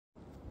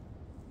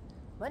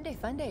Monday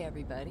Fun Day,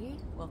 everybody.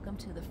 Welcome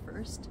to the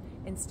first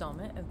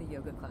installment of the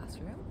yoga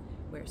classroom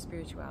where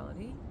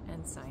spirituality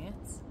and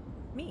science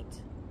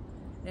meet.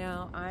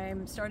 Now,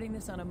 I'm starting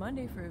this on a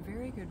Monday for a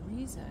very good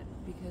reason,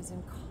 because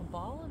in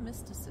Kabbalah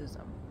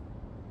mysticism,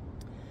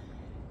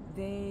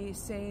 they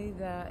say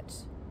that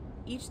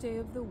each day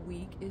of the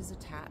week is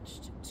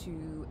attached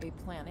to a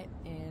planet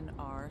in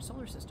our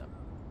solar system.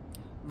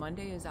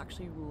 Monday is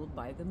actually ruled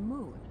by the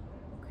moon,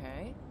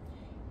 okay?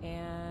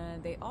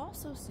 And they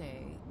also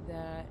say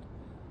that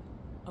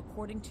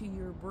according to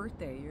your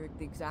birthday,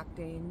 the exact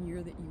day and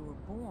year that you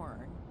were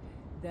born,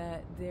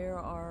 that there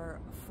are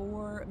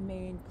 4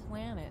 main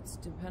planets,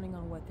 depending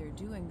on what they're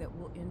doing, that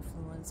will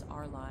influence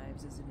our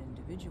lives as an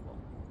individual.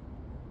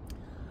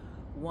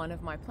 One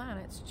of my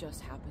planets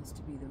just happens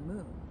to be the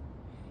moon.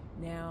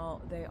 Now,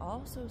 they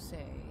also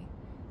say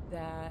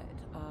that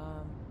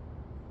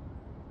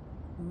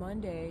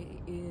Monday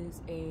is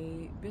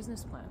a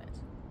business planet.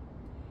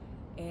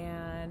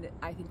 And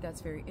I think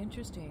that's very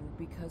interesting,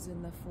 because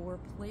in the 4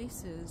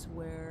 places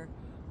where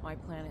my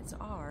planets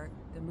are,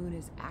 the moon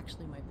is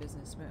actually my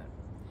business moon.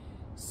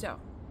 So,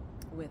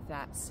 with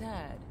that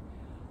said,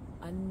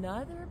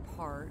 another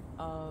part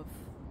of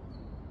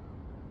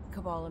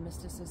Kabbalah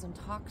mysticism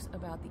talks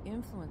about the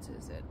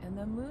influences it, and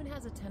the moon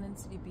has a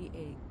tendency to be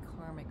a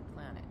karmic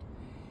planet,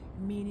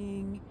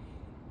 meaning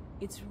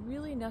it's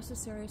really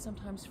necessary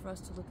sometimes for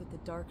us to look at the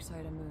dark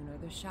side of moon, or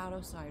the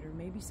shadow side, or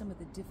maybe some of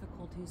the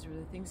difficulties or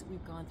the things that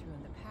we've gone through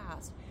in the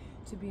past,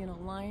 to be in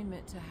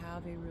alignment to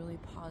have a really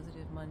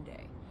positive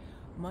Monday.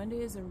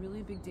 Monday is a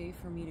really big day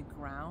for me to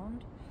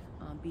ground,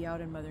 be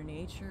out in Mother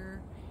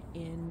Nature,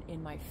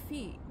 in my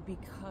feet,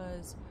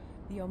 because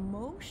the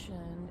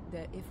emotion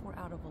that if we're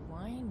out of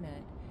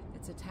alignment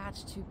that's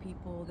attached to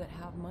people that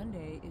have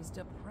Monday is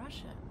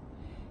depression.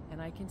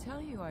 And I can tell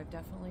you, I've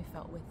definitely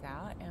felt with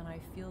that, and I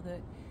feel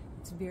that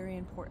it's very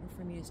important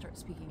for me to start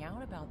speaking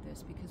out about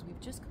this, because we've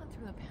just gone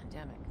through a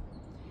pandemic.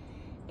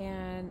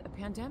 And a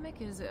pandemic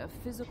is a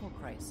physical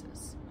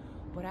crisis.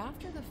 But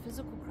after the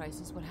physical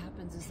crisis, what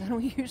happens is then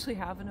we usually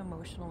have an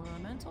emotional or a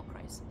mental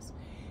crisis.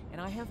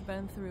 And I have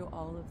been through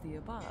all of the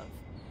above.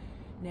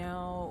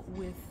 Now,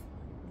 with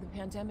the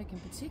pandemic in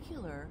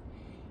particular,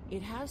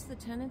 it has the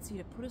tendency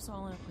to put us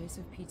all in a place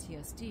of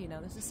PTSD.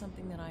 Now, this is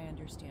something that I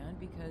understand,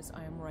 because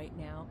I am right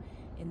now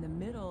in the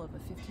middle of a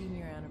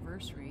 15-year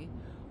anniversary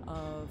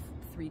of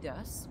 3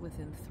 deaths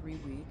within 3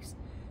 weeks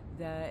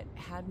that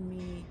had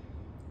me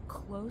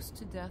close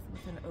to death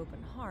with an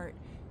open heart,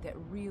 that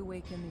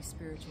reawakened these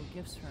spiritual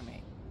gifts for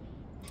me.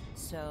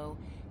 So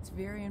it's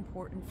very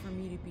important for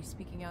me to be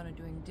speaking out and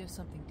doing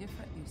something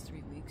different these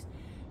 3 weeks.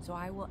 So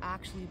I will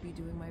actually be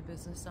doing my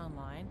business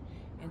online,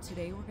 and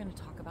today we're going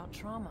to talk about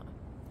trauma.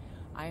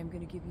 I am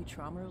going to give you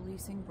trauma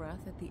releasing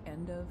breath at the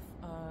end of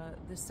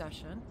this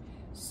session.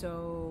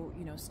 So,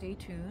 stay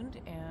tuned,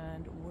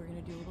 and we're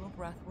going to do a little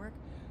breath work.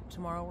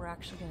 Tomorrow we're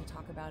actually going to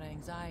talk about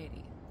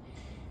anxiety.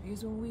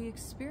 Because when we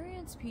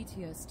experience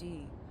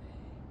PTSD,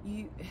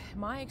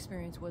 my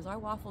experience was I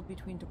waffled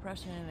between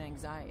depression and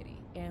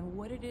anxiety. And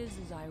what it is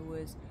I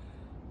was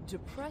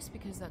depressed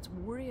because that's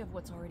worry of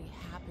what's already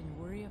happened,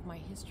 worry of my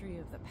history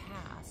of the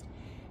past.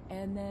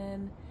 And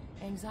then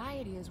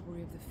anxiety is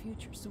worry of the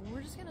future. So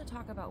we're just going to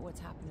talk about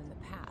what's happened in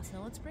the past.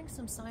 Now let's bring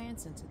some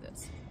science into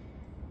this.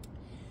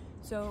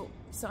 So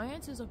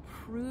science is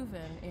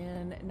proven,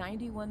 in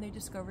 91 they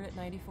discovered it,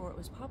 94 it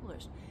was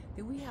published,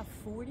 that we have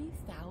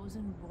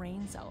 40,000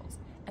 brain cells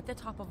at the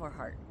top of our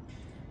heart.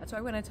 That's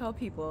why when I tell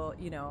people,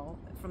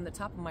 from the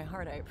top of my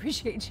heart, I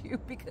appreciate you,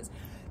 because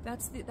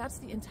that's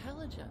the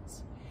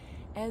intelligence.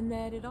 And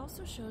that it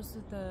also shows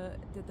that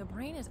the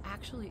brain is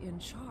actually in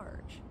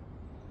charge.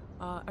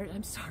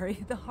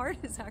 The heart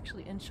is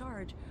actually in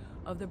charge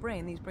of the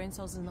brain. These brain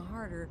cells in the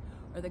heart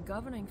are the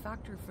governing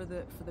factor for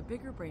the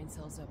bigger brain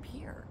cells up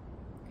here.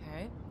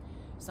 Okay?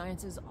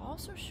 Science has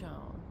also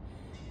shown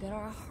that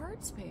our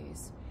heart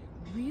space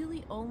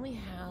really only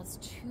has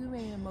 2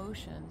 main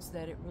emotions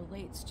that it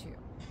relates to: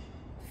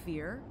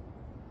 fear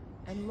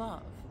and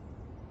love.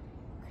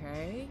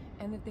 Okay?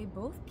 And that they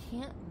both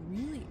can't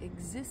really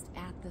exist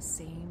at the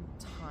same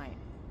time.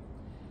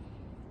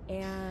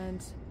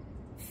 And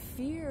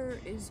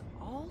fear is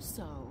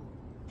also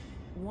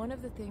one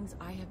of the things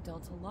I have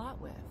dealt a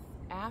lot with.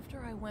 After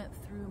I went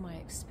through my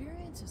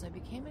experiences, I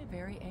became a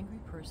very angry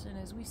person.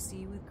 As we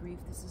see with grief,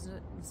 this is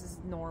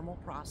a normal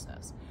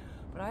process.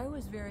 But I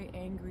was very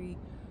angry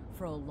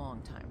for a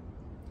long time.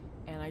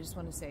 And I just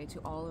want to say to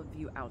all of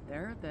you out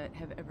there that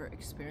have ever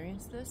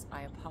experienced this,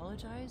 I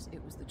apologize.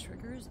 It was the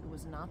triggers. It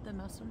was not the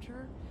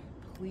messenger.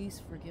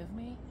 Please forgive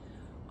me.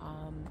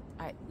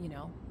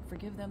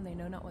 Forgive them. They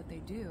know not what they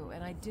do.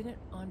 And I didn't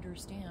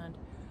understand,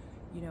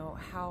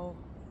 how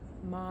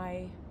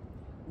my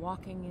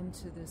walking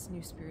into this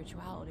new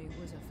spirituality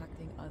was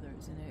affecting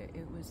others. And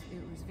it was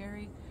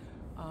very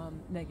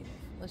negative.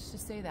 Let's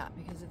just say that,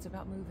 because it's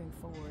about moving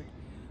forward.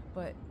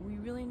 But we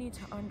really need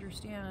to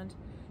understand,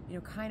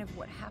 kind of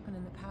what happened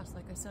in the past,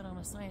 like I said, on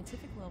a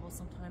scientific level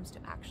sometimes, to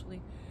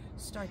actually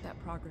start that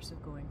progress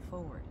of going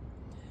forward.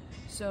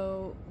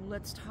 So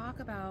let's talk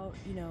about,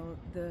 you know,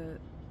 the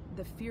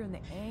fear and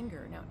the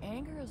anger. Now,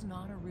 anger is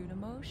not a root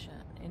emotion.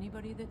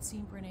 Anybody that's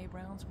seen Brené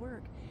Brown's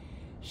work,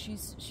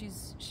 she's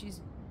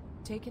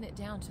taken it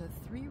down to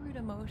 3 root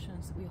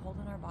emotions that we hold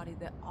in our body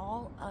that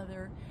all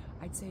other,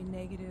 I'd say,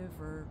 negative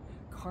or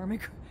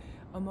karmic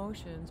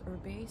emotions are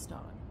based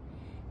on.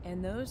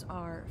 And those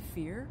are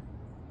fear,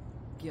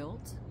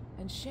 guilt,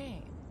 and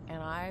shame.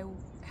 And I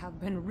have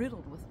been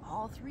riddled with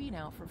all 3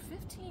 now for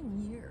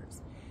 15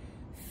 years.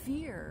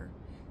 Fear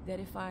that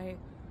if I,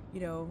 you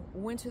know,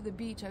 went to the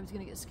beach, I was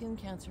going to get skin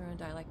cancer and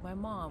die like my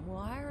mom. Well,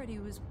 I already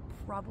was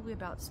probably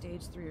about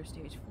stage 3 or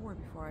stage 4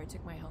 before I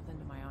took my health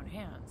into my own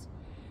hands.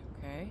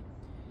 Okay?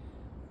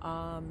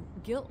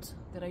 Guilt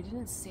that I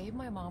didn't save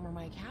my mom or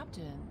my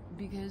captain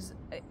because,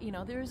 you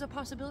know, there's a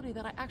possibility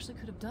that I actually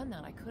could have done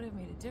that. I could have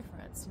made a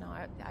difference. Now,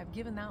 I've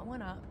given that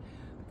one up,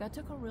 but that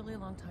took a really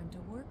long time to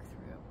work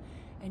through.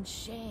 And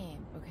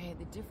shame, okay?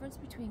 The difference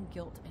between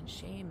guilt and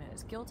shame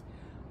is guilt,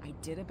 I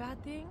did a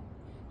bad thing.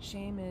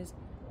 Shame is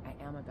I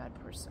am a bad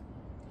person.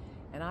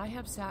 And I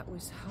have sat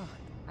with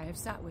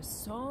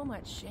so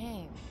much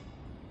shame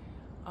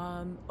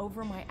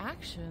over my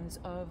actions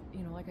of, you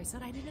know, like I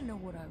said, I didn't know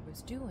what I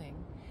was doing.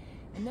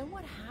 And then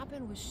what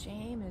happened with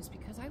shame is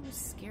because I was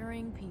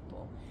scaring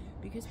people,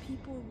 because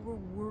people were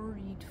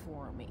worried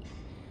for me.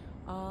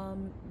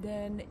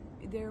 Then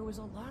there was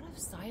a lot of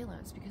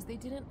silence because they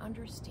didn't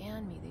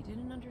understand me. They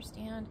didn't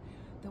understand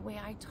the way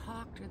I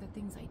talked or the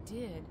things I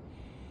did,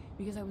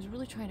 because I was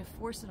really trying to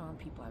force it on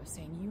people. I was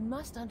saying, you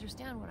must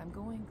understand what I'm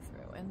going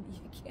through. And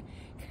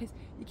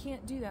you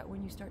can't do that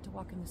when you start to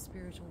walk in the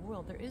spiritual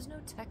world. There is no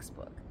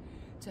textbook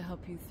to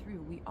help you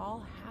through. We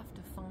all have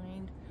to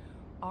find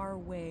our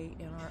way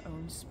in our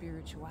own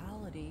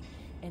spirituality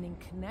and in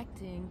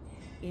connecting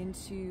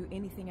into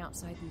anything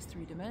outside these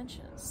 3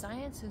 dimensions.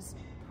 Science has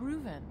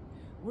proven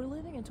we're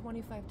living in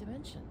 25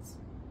 dimensions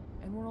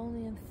and we're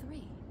only in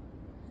 3.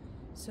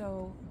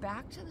 So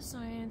back to the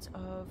science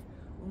of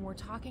when we're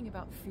talking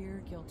about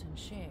fear, guilt, and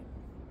shame,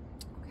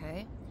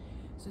 okay?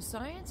 So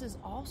science has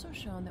also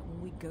shown that when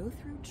we go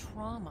through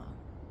trauma,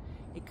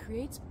 it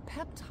creates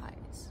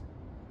peptides,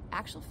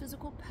 actual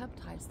physical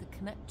peptides that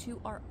connect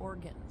to our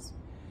organs.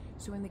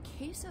 So in the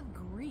case of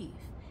grief,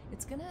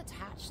 it's going to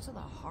attach to the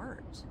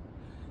heart.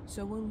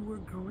 So when we're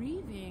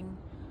grieving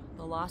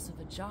the loss of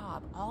a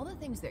job, all the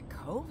things that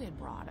COVID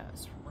brought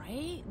us,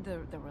 right?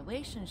 The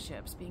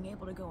relationships, being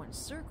able to go in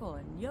circle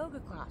and yoga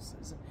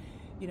classes.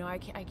 You know, I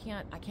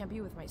can't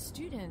be with my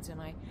students, and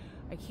I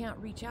can't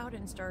reach out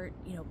and start,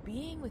 you know,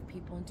 being with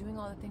people and doing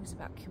all the things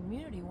about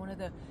community. One of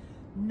the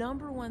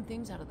number 1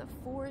 things out of the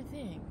 4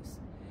 things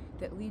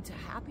that lead to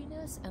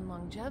happiness and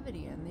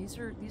longevity, and these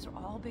are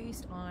all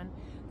based on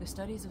the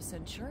studies of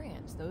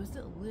centurions, those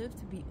that live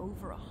to be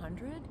over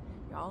 100.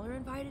 Y'all are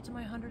invited to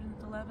my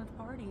 111th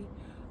party.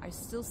 I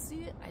still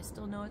see it. I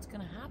still know it's going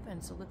to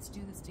happen. So let's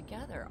do this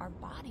together. Our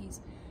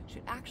bodies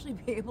should actually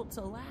be able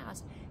to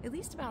last at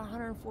least about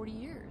 140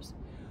 years.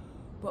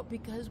 But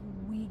because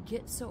we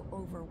get so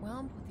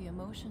overwhelmed with the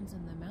emotions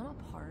and the mental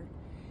part,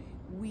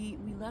 we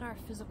let our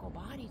physical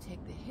body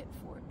take the hit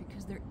for it,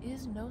 because there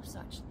is no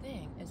such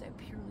thing as a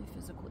purely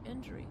physical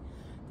injury.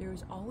 There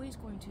is always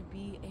going to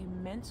be a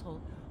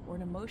mental or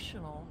an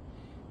emotional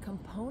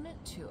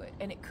component to it.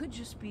 And it could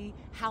just be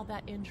how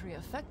that injury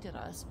affected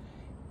us.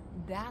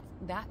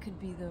 That could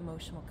be the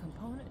emotional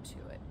component to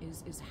it,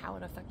 is how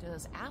it affected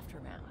us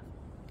aftermath.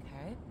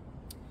 Okay?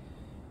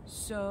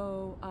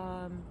 So,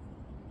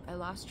 I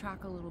lost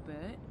track a little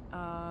bit.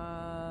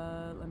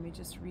 Let me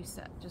just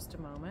reset just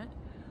a moment.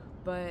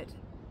 But,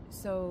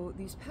 so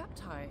these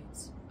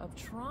peptides of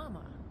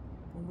trauma,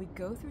 when we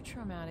go through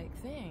traumatic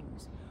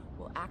things,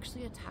 will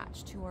actually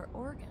attach to our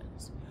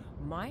organs.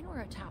 Mine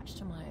were attached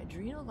to my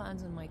adrenal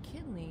glands and my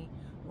kidney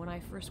when I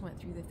first went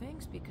through the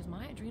things, because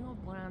my adrenal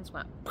glands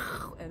went,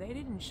 and they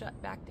didn't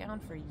shut back down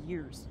for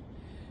years.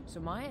 So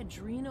my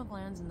adrenal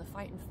glands in the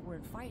fight and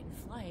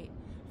flight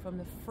from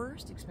the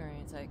first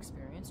experience I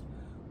experienced,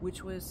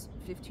 which was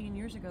 15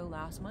 years ago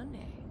last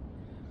Monday.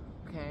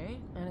 Okay?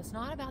 And it's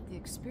not about the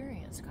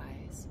experience,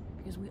 guys,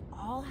 because we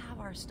all have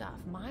our stuff.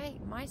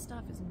 My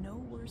stuff is no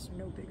worse or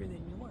no bigger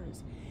than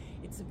yours.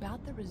 It's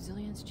about the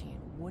resilience chain.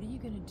 What are you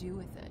going to do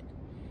with it?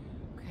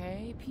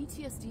 Okay?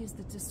 PTSD is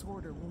the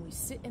disorder. When we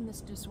sit in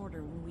this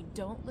disorder, when we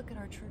don't look at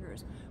our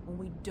triggers, when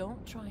we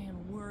don't try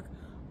and work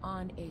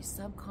on a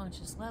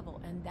subconscious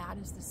level, and that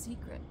is the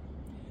secret.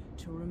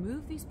 To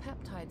remove these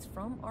peptides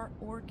from our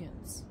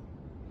organs,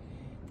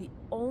 the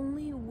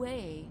only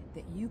way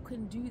that you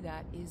can do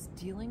that is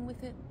dealing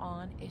with it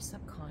on a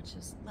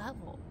subconscious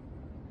level.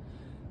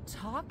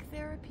 Talk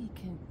therapy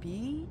can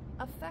be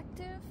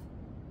effective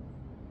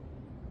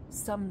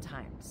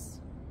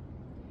sometimes.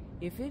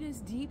 If it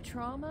is deep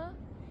trauma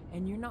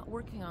and you're not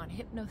working on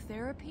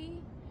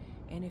hypnotherapy,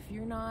 and if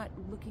you're not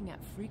looking at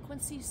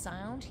frequency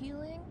sound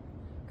healing,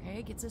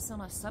 okay, gets us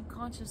on a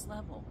subconscious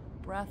level.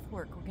 Breath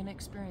work, we're going to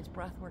experience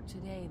breath work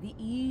today, the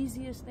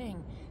easiest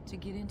thing to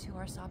get into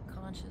our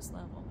subconscious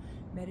level.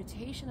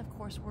 Meditation, of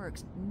course,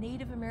 works.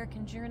 Native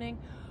American journeying,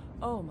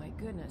 oh my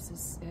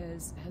goodness,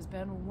 has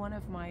been one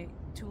of my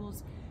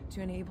tools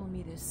to enable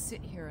me to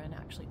sit here and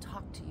actually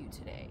talk to you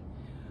today.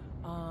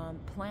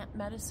 Plant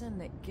medicine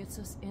that gets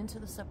us into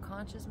the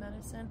subconscious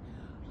medicine,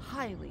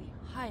 highly,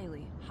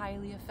 highly,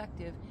 highly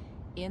effective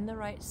in the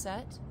right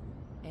set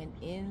and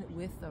in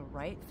with the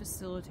right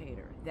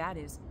facilitator. That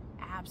is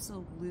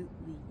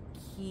absolutely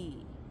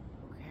key,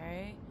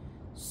 okay?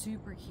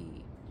 Super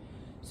key.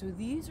 So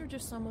these are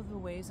just some of the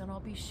ways, and I'll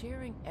be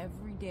sharing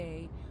every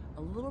day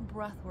a little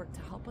breath work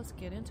to help us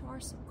get into our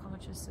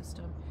subconscious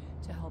system,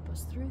 to help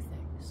us through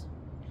things.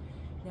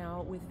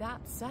 Now, with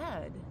that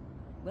said,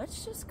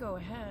 let's just go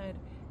ahead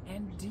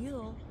and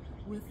deal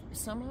with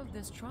some of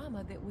this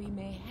trauma that we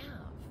may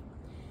have.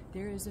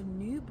 There is a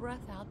new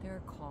breath out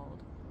there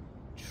called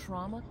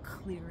trauma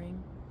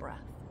clearing breath.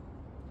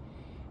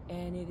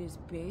 And it is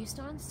based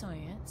on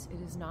science.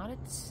 It is not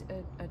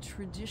a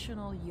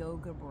traditional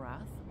yoga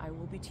breath. I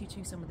will be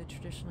teaching some of the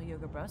traditional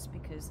yoga breaths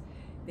because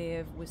they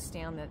have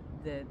withstand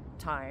the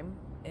time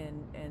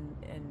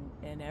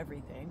and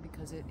everything,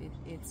 because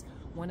it's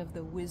one of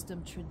the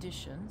wisdom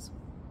traditions.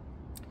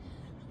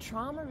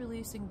 Trauma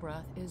releasing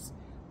breath is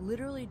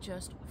literally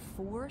just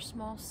 4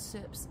 small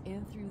sips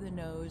in through the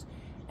nose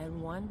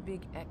and 1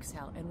 big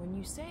exhale. And when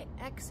you say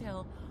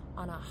exhale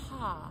on a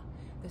ha,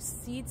 the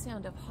seed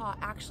sound of ha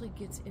actually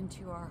gets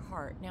into our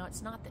heart. Now,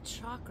 it's not the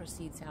chakra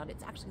seed sound,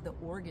 it's actually the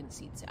organ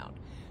seed sound.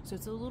 So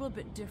it's a little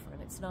bit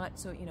different. It's not,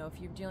 so, you know,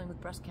 if you're dealing with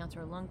breast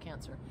cancer or lung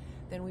cancer,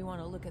 then we want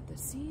to look at the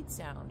seed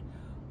sound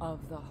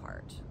of the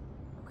heart,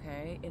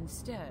 okay,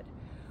 instead.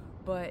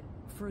 But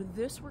for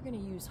this, we're going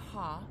to use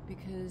ha,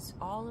 because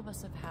all of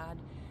us have had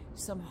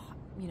some,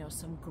 you know,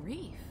 some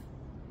grief.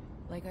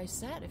 Like I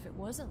said, if it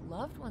wasn't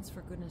loved ones,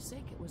 for goodness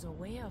sake, it was a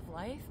way of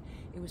life.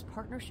 It was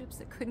partnerships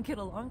that couldn't get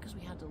along because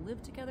we had to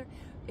live together,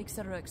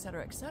 etc.,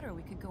 etc., etc.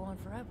 We could go on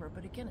forever.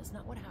 But again, it's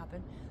not what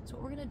happened. So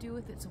what we're going to do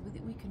with it so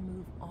that we can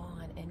move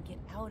on and get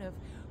out of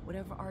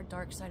whatever our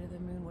dark side of the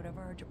moon,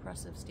 whatever our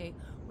depressive state,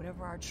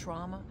 whatever our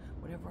trauma,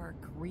 whatever our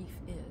grief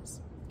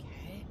is.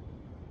 Okay?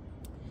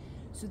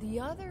 So the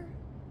other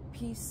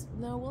piece,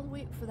 no, we'll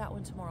wait for that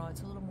one tomorrow.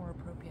 It's a little more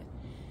appropriate.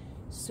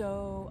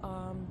 So,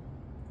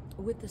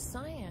 with the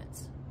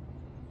science,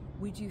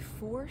 we do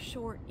 4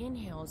 short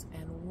inhales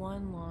and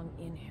 1 long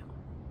inhale,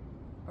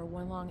 or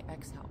 1 long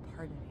exhale,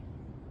 pardon me.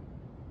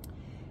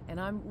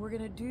 And we're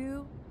going to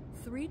do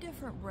 3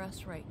 different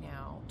breaths right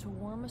now to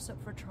warm us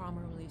up for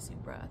trauma releasing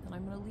breath. And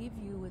I'm going to leave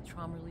you with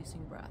trauma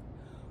releasing breath.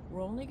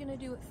 We're only going to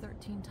do it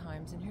 13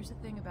 times. And here's the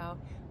thing about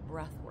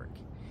breath work.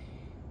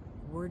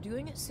 We're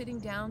doing it sitting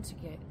down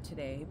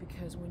today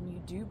because when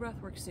you do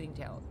breath work sitting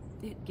down,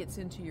 it gets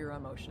into your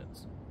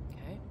emotions.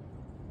 Okay?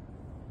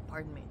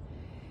 Pardon me.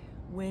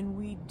 When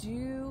we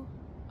do,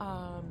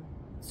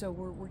 so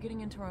we're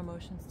getting into our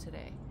emotions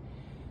today.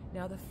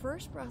 Now, the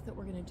first breath that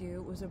we're going to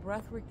do was a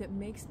breath work that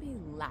makes me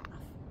laugh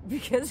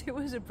because it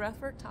was a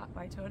breath work taught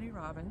by Tony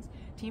Robbins,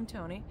 Team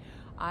Tony.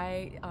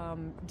 I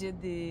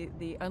did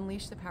the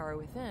Unleash the Power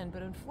Within,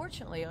 but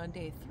unfortunately on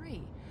day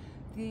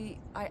 3,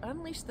 I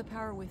unleashed the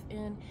power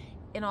within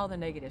in all the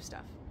negative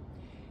stuff.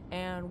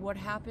 And what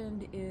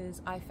happened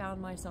is I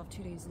found myself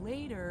 2 days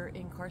later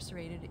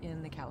incarcerated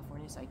in the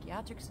California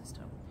psychiatric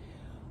system.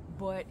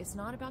 But it's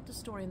not about the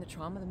story and the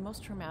trauma, the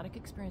most traumatic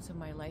experience of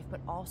my life, but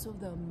also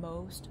the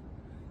most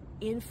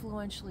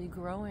influentially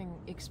growing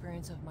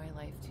experience of my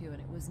life too. And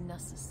it was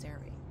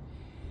necessary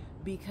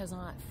because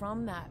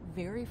from that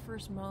very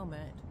first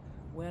moment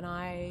when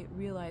I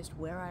realized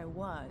where I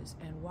was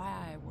and why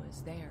I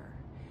was there,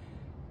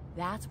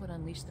 that's what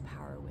unleashed the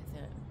power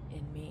within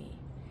in me.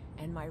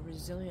 And my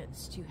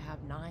resilience to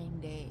have 9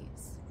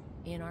 days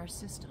in our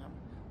system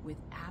with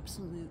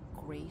absolute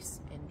grace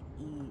and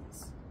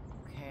ease.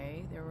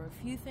 Okay, there were a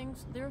few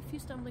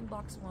stumbling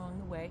blocks along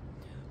the way,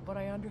 but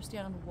I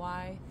understand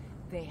why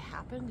they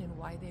happened and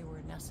why they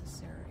were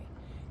necessary.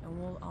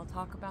 And I'll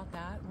talk about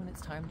that when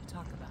it's time to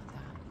talk about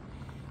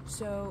that.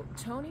 So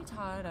Tony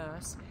taught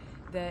us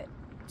that,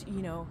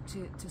 you know,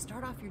 to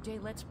start off your day,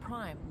 let's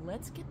prime.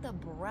 Let's get the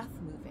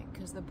breath moving,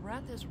 because the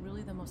breath is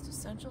really the most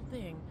essential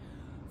thing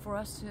for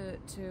us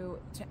to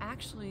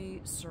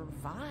actually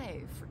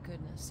survive, for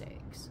goodness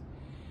sakes.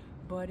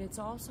 But it's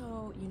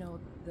also, you know,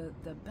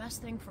 the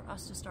best thing for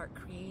us to start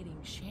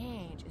creating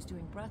change is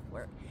doing breath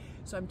work.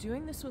 So I'm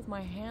doing this with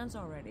my hands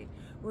already.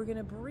 We're going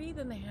to breathe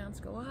and the hands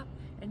go up,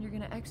 and you're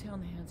going to exhale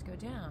and the hands go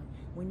down.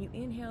 When you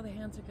inhale, the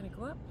hands are going to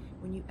go up.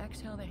 When you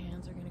exhale, the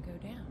hands are going to go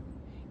down.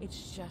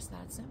 It's just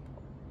that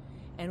simple.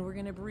 And we're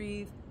going to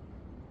breathe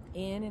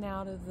in and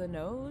out of the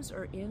nose,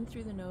 or in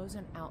through the nose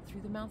and out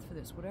through the mouth for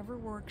this, whatever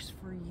works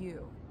for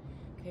you.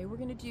 Okay, we're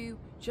going to do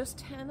just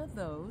 10 of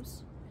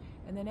those.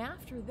 And then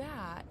after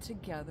that,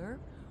 together,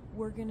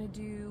 we're going to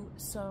do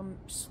some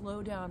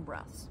slow down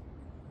breaths.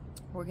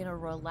 We're going to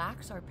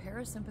relax our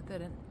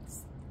parasympathetic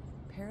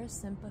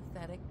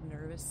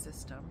nervous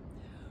system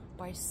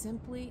by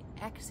simply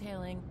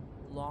exhaling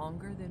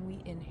longer than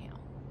we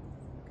inhale.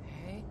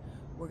 Okay?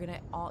 We're going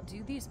to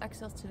do these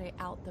exhales today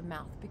out the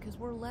mouth because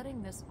we're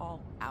letting this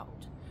all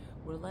out.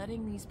 We're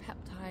letting these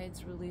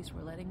peptides release.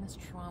 We're letting this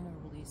trauma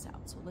release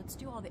out. So let's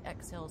do all the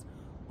exhales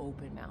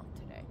open mouth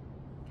today.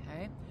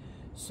 Okay?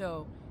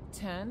 So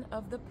 10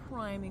 of the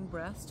priming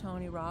breaths.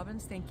 Tony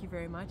Robbins, thank you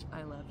very much.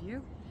 I love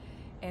you.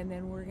 And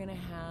then we're going to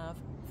have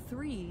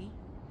 3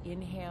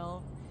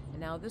 inhale. And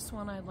now this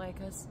one, I'd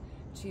like us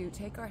to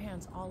take our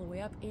hands all the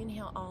way up.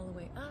 Inhale all the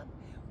way up.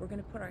 We're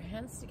going to put our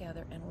hands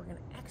together and we're going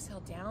to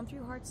exhale down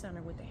through heart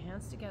center with the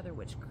hands together,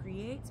 which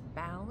creates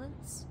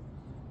balance.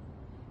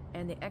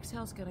 And the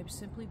exhale is going to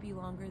simply be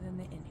longer than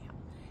the inhale.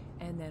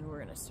 And then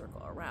we're going to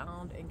circle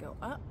around and go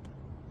up.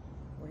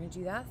 We're going to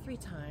do that 3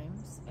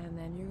 times. And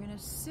then you're going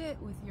to sit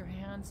with your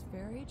hands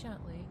very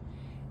gently.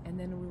 And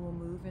then we will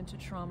move into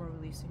trauma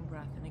releasing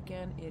breath. And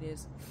again, it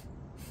is...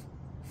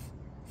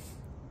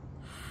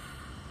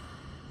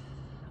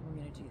 We're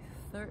going to do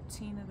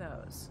 13 of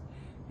those.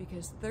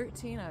 Because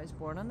 13, I was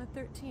born on the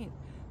 13th.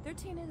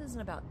 13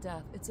 isn't about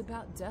death. It's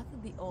about death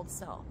of the old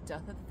self,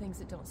 death of the things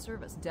that don't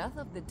serve us, death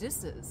of the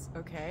disses,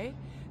 okay?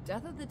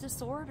 Death of the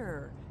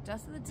disorder,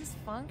 death of the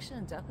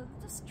dysfunction, death of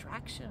the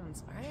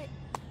distractions, all right?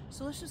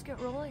 So let's just get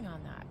rolling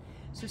on that.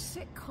 So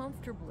sit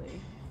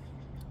comfortably.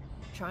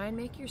 Try and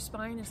make your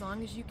spine as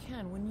long as you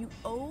can. When you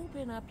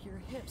open up your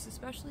hips,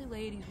 especially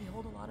ladies, we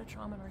hold a lot of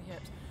trauma in our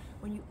hips.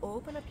 When you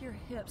open up your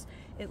hips,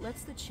 it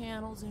lets the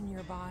channels in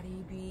your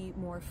body be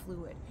more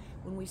fluid.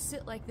 When we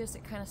sit like this,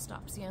 it kind of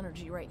stops the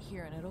energy right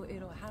here, and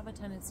it'll have a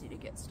tendency to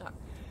get stuck.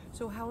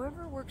 So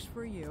however works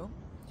for you,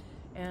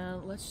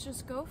 and let's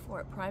just go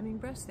for it. Priming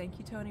breaths. Thank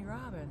you, Tony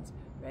Robbins.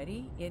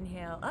 Ready?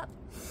 Inhale up.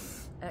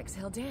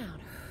 Exhale down.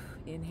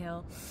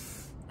 Inhale.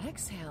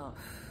 Exhale.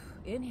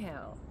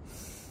 Inhale.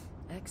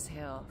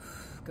 Exhale.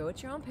 Go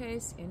at your own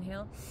pace.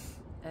 Inhale.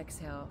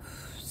 Exhale.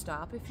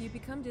 Stop if you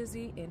become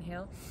dizzy.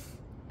 Inhale.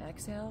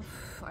 Exhale.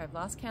 I've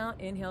lost count.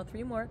 Inhale.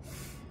 3 more.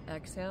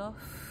 Exhale.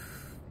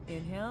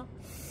 Inhale.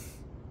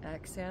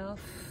 Exhale.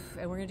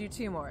 And we're going to do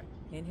 2 more.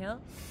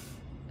 Inhale.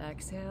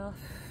 Exhale.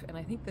 And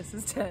I think this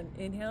is 10.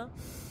 Inhale.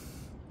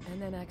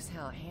 And then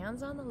exhale.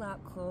 Hands on the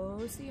lap.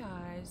 Close the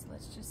eyes.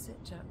 Let's just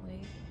sit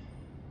gently.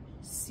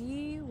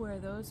 See where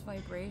those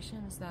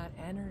vibrations, that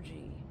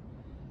energy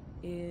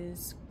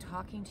is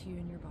talking to you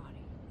in your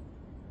body.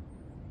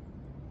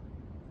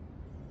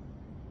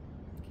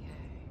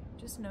 Okay.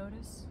 Just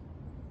notice.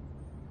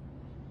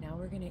 Now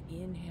we're going to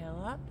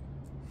inhale up.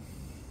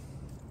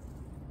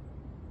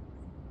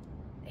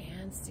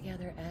 Hands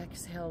together.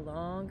 Exhale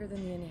longer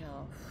than the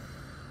inhale.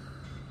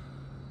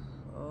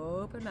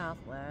 Open mouth.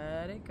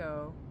 Let it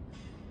go.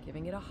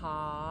 Giving it a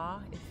ha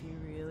if you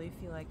really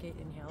feel like it.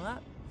 Inhale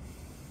up.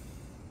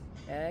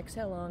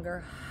 Exhale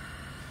longer.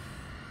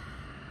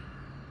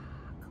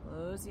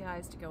 Close the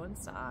eyes to go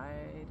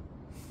inside.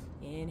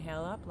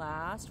 Inhale up.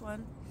 Last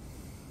one.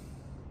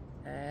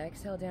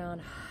 Exhale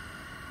down.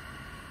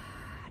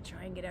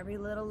 Try and get every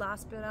little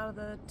last bit out of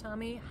the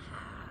tummy.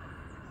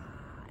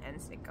 And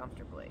sit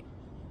comfortably.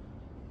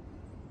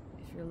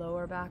 If your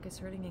lower back is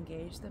hurting,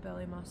 engage the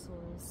belly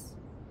muscles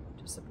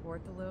to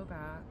support the low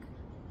back.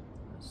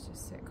 Let's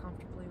just sit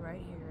comfortably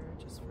right here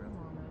just for a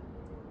moment.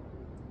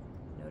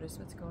 Notice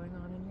what's going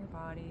on in your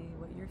body,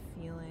 what you're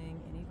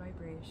feeling, any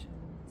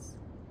vibrations.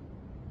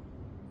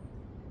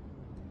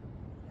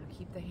 Now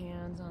keep the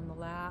hands on the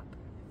lap.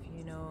 If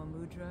you know a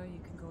mudra,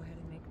 you can go ahead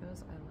and make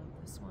those. I love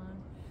this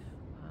one.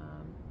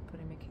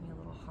 Making a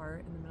little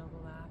heart in the middle of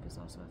the lap is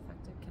also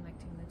effective,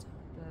 connecting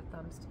the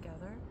thumbs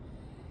together.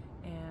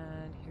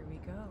 And here we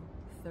go.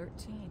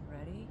 13.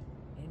 Ready?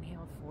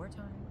 Inhale 4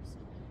 times.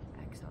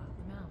 Exhale out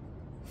the mouth.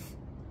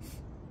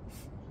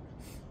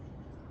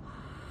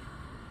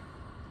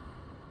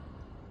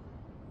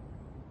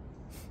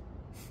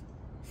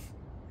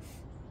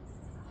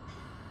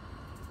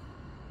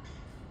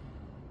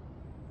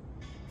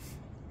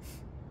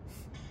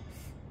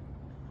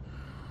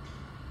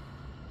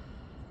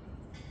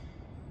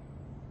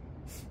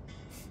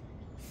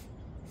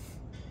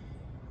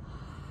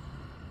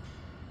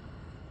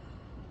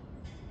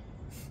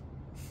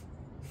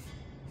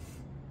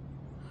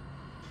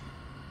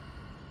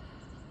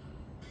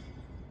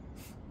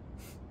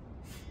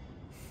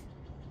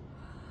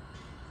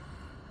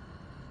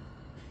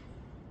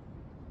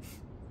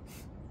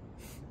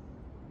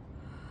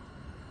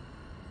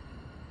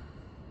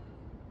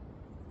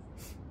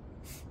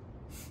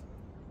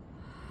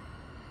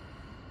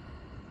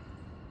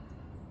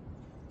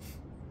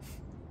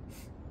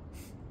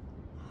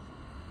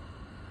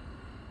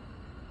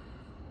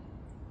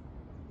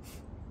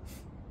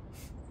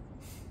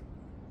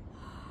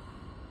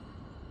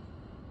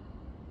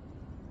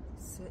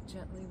 Sit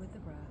gently with the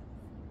breath.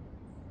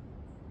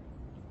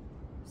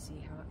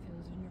 See how it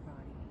feels in your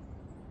body.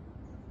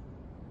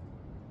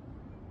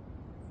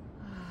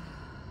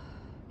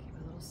 Give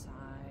a little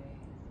sigh.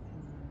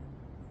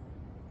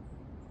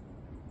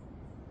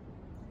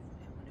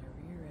 And whenever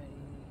you're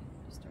ready,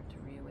 just start to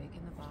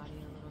reawaken the body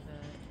a little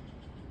bit.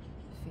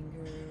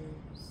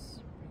 Fingers,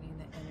 bringing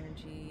the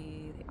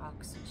energy, the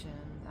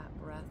oxygen, that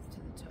breath to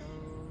the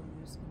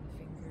toes and the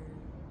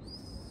fingers.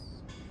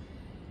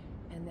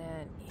 And And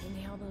then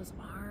inhale those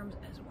arms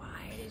as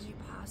wide as you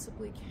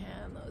possibly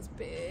can. Those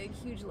big,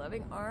 huge,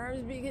 loving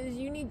arms, because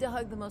you need to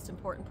hug the most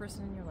important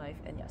person in your life.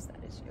 And yes,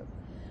 that is you.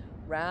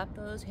 Wrap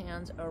those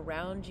hands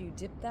around you.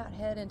 Dip that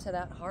head into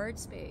that heart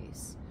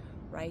space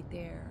right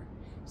there.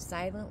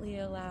 Silently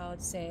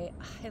aloud, say,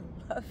 I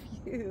love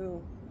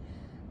you.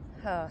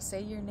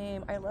 Say your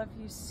name. I love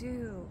you,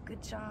 Sue.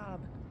 Good job.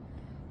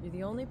 You're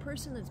the only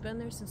person that's been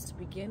there since the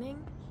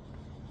beginning.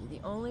 You're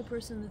the only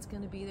person that's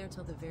going to be there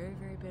till the very,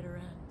 very bitter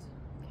end.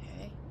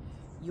 Okay?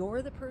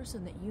 You're the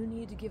person that you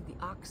need to give the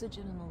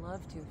oxygen and the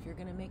love to if you're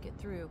going to make it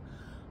through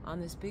on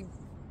this big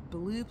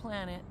blue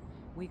planet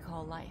we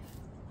call life.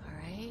 All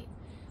right?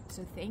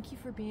 So thank you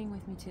for being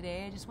with me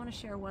today. I just want to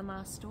share one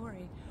last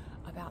story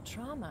about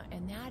trauma,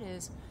 and that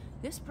is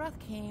this breath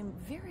came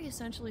very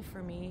essentially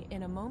for me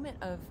in a moment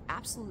of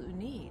absolute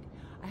need.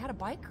 I had a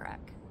bike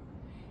wreck,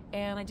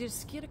 and I just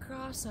skid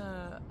across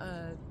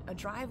a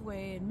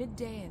driveway in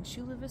midday in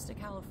Chula Vista,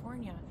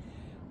 California,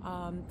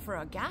 for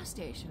a gas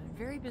station, a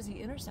very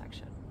busy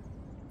intersection.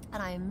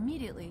 And I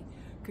immediately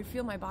could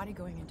feel my body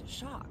going into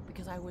shock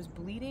because I was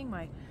bleeding.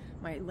 My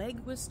leg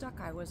was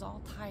stuck. I was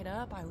all tied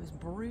up. I was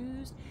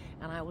bruised,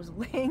 and I was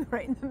laying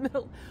right in the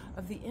middle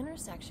of the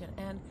intersection.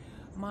 And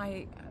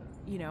my,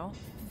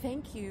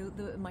 thank you,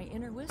 my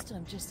inner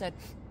wisdom just said,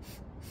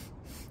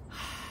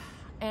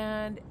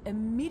 and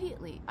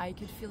immediately I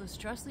could feel the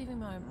stress leaving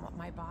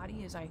my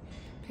body as I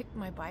picked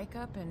my bike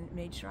up and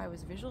made sure I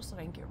was visual so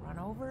I didn't get run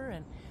over.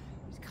 And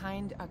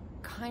a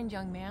kind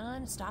young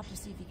man stopped to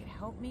see if he could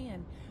help me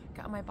and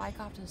got my bike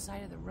off to the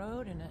side of the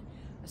road and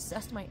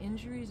assessed my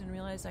injuries and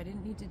realized I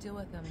didn't need to deal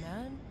with them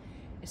then.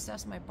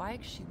 Assessed my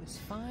bike, she was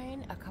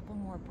fine. A couple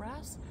more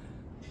breaths,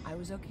 I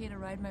was okay to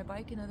ride my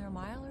bike another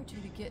mile or two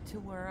to get to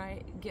where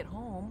I get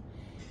home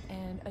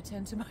and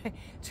attend to my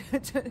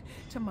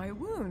to my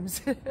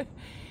wounds.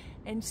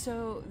 And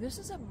so this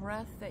is a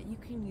breath that you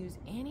can use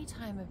any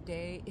time of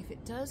day. If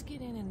it does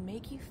get in and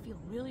make you feel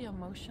really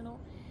emotional,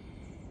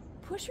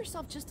 push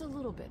yourself just a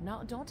little bit.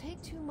 Now, don't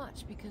take too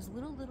much, because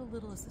little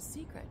is the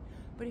secret.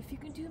 But if you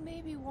can do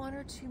maybe one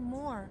or two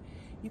more,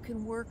 you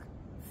can work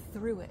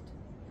through it.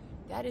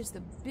 That is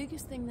the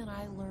biggest thing that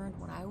I learned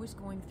when I was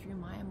going through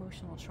my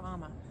emotional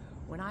trauma.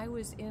 When I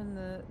was in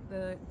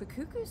the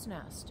cuckoo's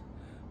nest,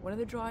 one of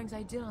the drawings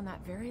I did on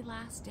that very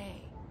last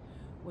day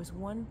was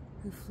one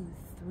who flew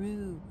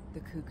through the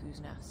cuckoo's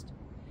nest.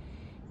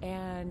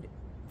 And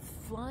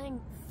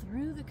flying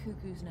through the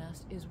cuckoo's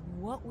nest is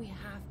what we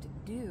have to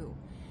do,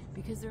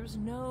 because there's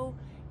no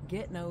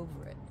getting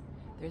over it.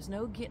 There's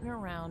no getting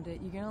around it.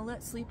 You're going to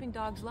let sleeping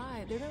dogs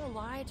lie. They're going to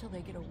lie till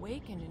they get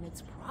awakened, and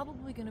it's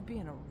probably going to be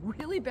in a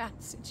really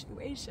bad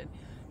situation.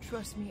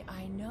 Trust me,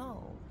 I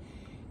know.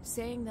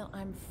 Saying that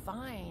I'm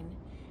fine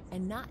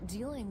and not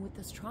dealing with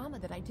this trauma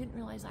that I didn't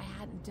realize I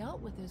hadn't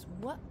dealt with is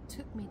what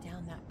took me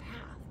down that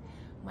path.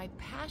 My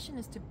passion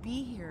is to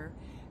be here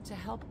to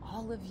help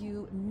all of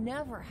you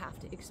never have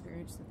to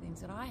experience the things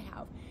that I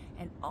have,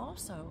 and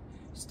also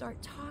start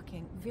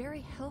talking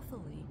very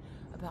healthily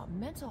about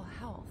mental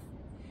health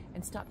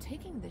and stop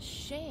taking the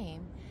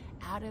shame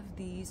out of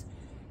these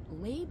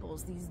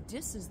labels, these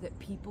disses that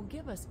people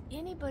give us.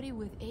 Anybody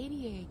with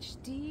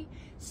ADHD,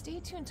 stay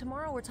tuned.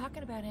 Tomorrow we're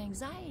talking about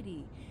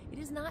anxiety. It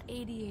is not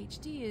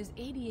ADHD, it is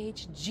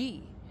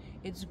ADHG.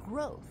 It's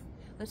growth.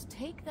 Let's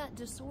take that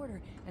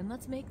disorder and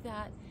let's make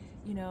that,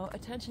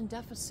 attention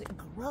deficit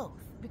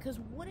growth. Because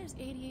what is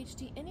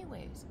ADHD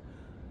anyways?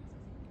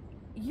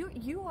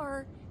 You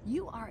are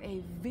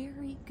a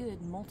very good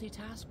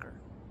multitasker.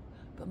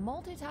 But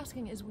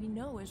multitasking, as we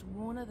know, is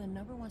one of the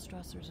 #1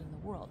 stressors in the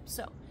world.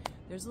 So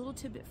there's a little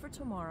tidbit for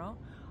tomorrow.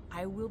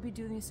 I will be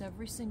doing this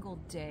every single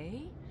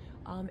day,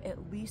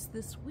 at least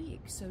this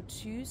week. So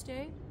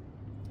Tuesday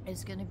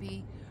is going to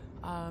be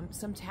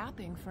some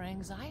tapping for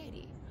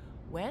anxiety.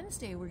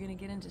 Wednesday, we're going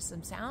to get into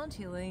some sound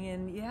healing,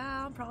 and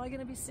yeah, I'm probably going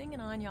to be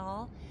singing on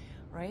y'all,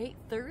 right?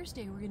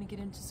 Thursday, we're going to get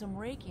into some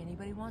Reiki.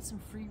 Anybody want some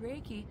free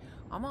Reiki?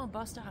 I'm going to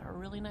bust out a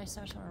really nice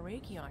session of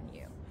Reiki on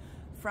you.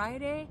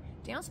 Friday,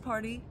 dance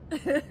party,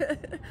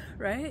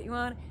 right? You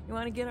want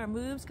to get our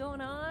moves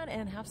going on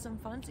and have some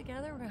fun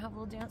together? We're going to have a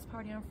little dance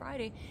party on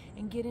Friday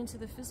and get into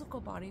the physical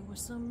body with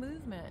some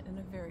movement in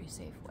a very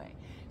safe way.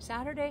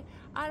 Saturday,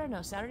 I don't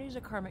know. Saturday's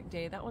a karmic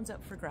day. That one's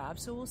up for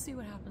grabs, so we'll see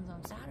what happens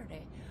on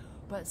Saturday.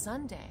 But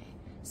Sunday,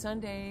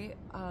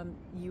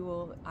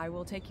 I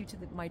will take you to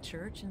my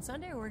church, and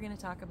Sunday we're going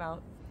to talk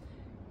about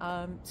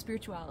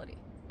spirituality.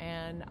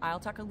 And I'll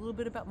talk a little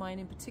bit about mine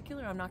in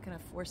particular. I'm not going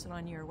to force it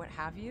on you or what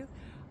have you.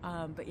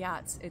 But yeah,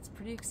 it's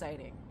pretty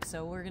exciting.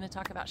 So we're going to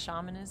talk about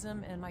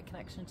shamanism and my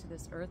connection to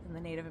this earth and the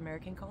Native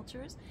American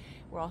cultures.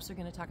 We're also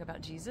going to talk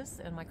about Jesus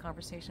and my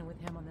conversation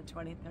with him on the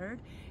 23rd.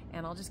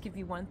 And I'll just give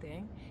you one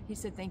thing. He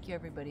said, thank you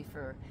everybody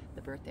for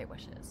the birthday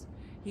wishes.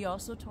 He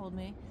also told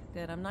me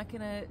that I'm not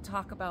going to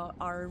talk about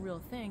our real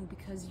thing,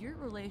 because your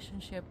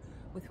relationship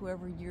with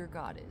whoever your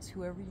God is,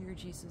 whoever your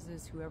Jesus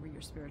is, whoever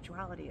your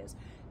spirituality is,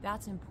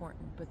 that's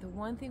important. But the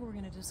one thing we're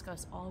going to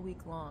discuss all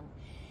week long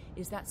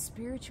is that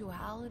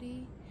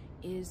spirituality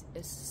is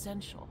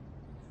essential.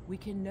 We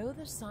can know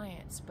the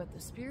science, but the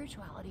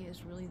spirituality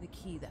is really the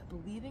key, that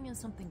believing in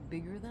something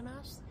bigger than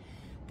us,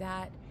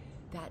 that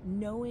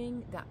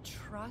knowing, that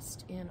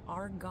trust in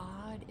our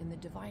God, in the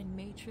divine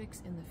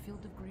matrix, in the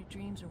field of great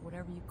dreams, or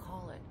whatever you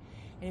call it.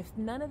 And if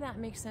none of that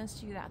makes sense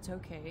to you, that's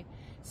okay.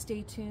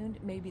 Stay tuned.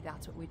 Maybe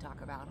that's what we talk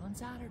about on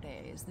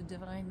Saturday, is the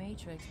divine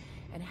matrix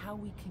and how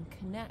we can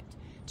connect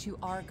to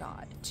our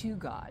God,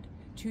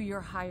 to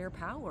your higher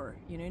power.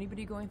 You know,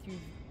 anybody going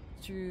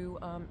through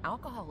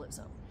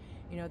alcoholism,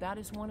 you know, that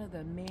is one of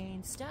the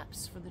main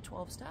steps for the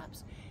 12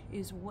 steps,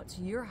 is what's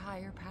your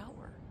higher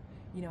power?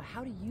 You know,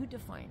 how do you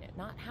define it?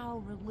 Not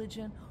how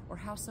religion or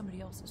how somebody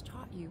else has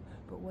taught you,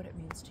 but what it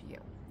means to you.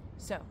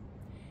 So,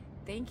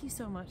 thank you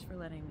so much for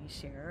letting me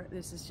share.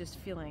 This is just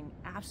feeling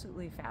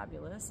absolutely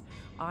fabulous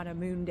on a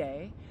moon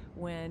day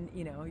when,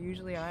 you know,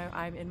 usually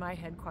I'm in my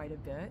head quite a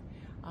bit.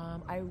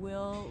 I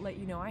will let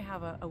you know I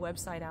have a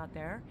website out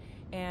there,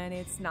 and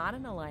it's not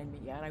in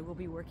alignment yet. I will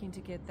be working to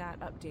get that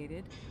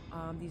updated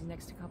these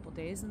next couple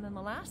days. And then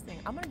the last thing,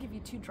 I'm going to give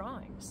you 2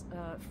 drawings,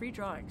 free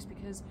drawings,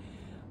 because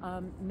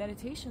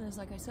meditation is,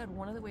 like I said,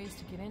 one of the ways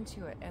to get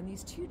into it. And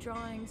these 2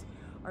 drawings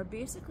are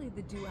basically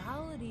the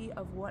duality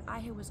of what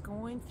I was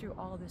going through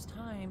all this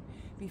time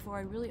before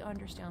I really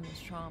understand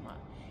this trauma.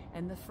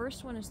 And the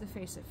first one is the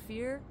face of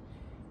fear,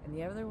 and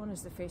the other one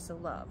is the face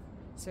of love.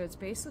 So it's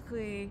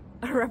basically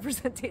a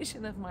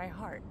representation of my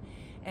heart.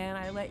 And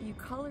I let you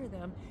color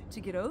them to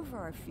get over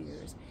our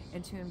fears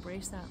and to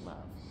embrace that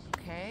love,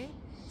 okay?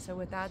 So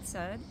with that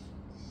said,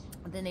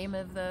 the name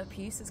of the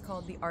piece is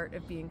called The Art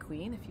of Being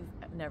Queen, if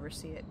you've never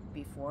seen it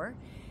before.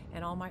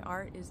 And all my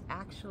art is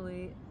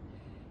actually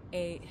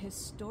a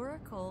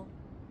historical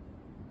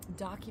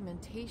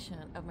documentation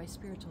of my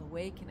spiritual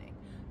awakening.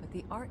 But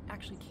the art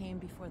actually came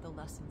before the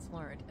lessons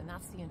learned, and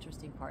that's the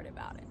interesting part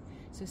about it.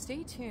 So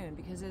stay tuned,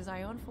 because as I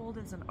unfold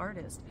as an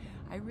artist,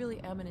 I really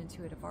am an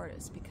intuitive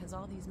artist, because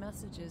all these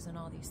messages and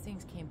all these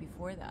things came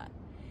before that.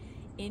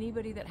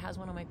 Anybody that has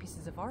one of my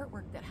pieces of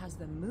artwork that has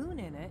the moon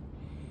in it,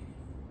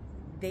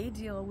 they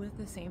deal with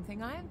the same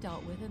thing I have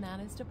dealt with, and that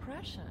is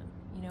depression.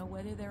 You know,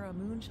 whether they're a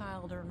moon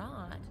child or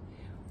not,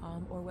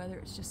 or whether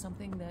it's just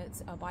something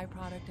that's a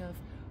byproduct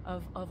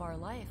of our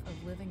life,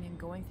 of living and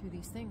going through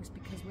these things,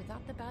 because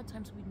without the bad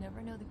times, we'd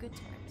never know the good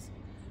times,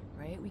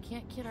 right? We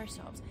can't kid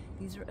ourselves.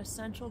 These are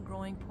essential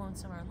growing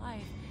points in our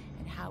life,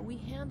 and how we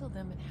handle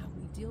them and how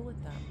we deal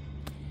with them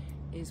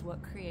is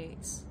what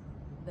creates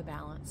the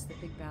balance, the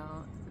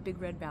big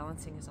red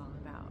balancing is all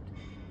about.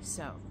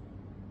 So,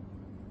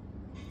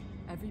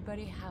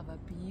 everybody have a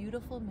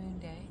beautiful moon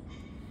day.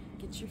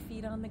 Get your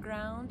feet on the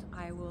ground.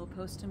 I will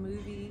post a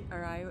movie,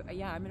 or I'm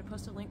going to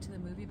post a link to the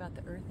movie about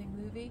the earthing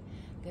movie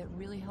that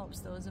really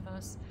helps those of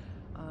us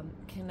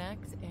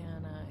connect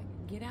and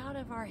get out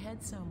of our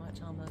head so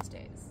much on those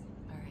days.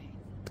 All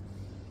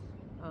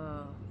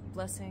right.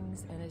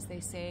 Blessings, and as they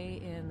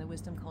say in the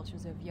wisdom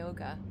cultures of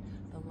yoga,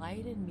 the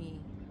light in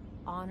me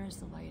honors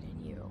the light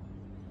in you.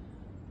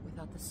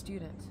 Without the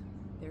student,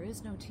 there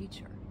is no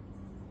teacher,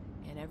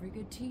 and every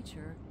good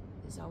teacher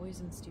is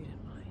always in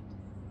student mind.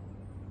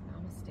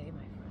 Namaste,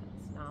 my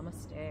friends.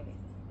 Namaste.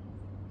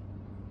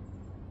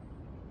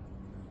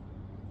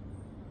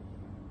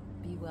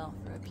 Be well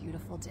for a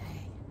beautiful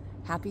day.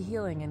 Happy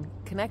healing, and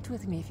connect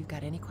with me if you've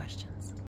got any questions.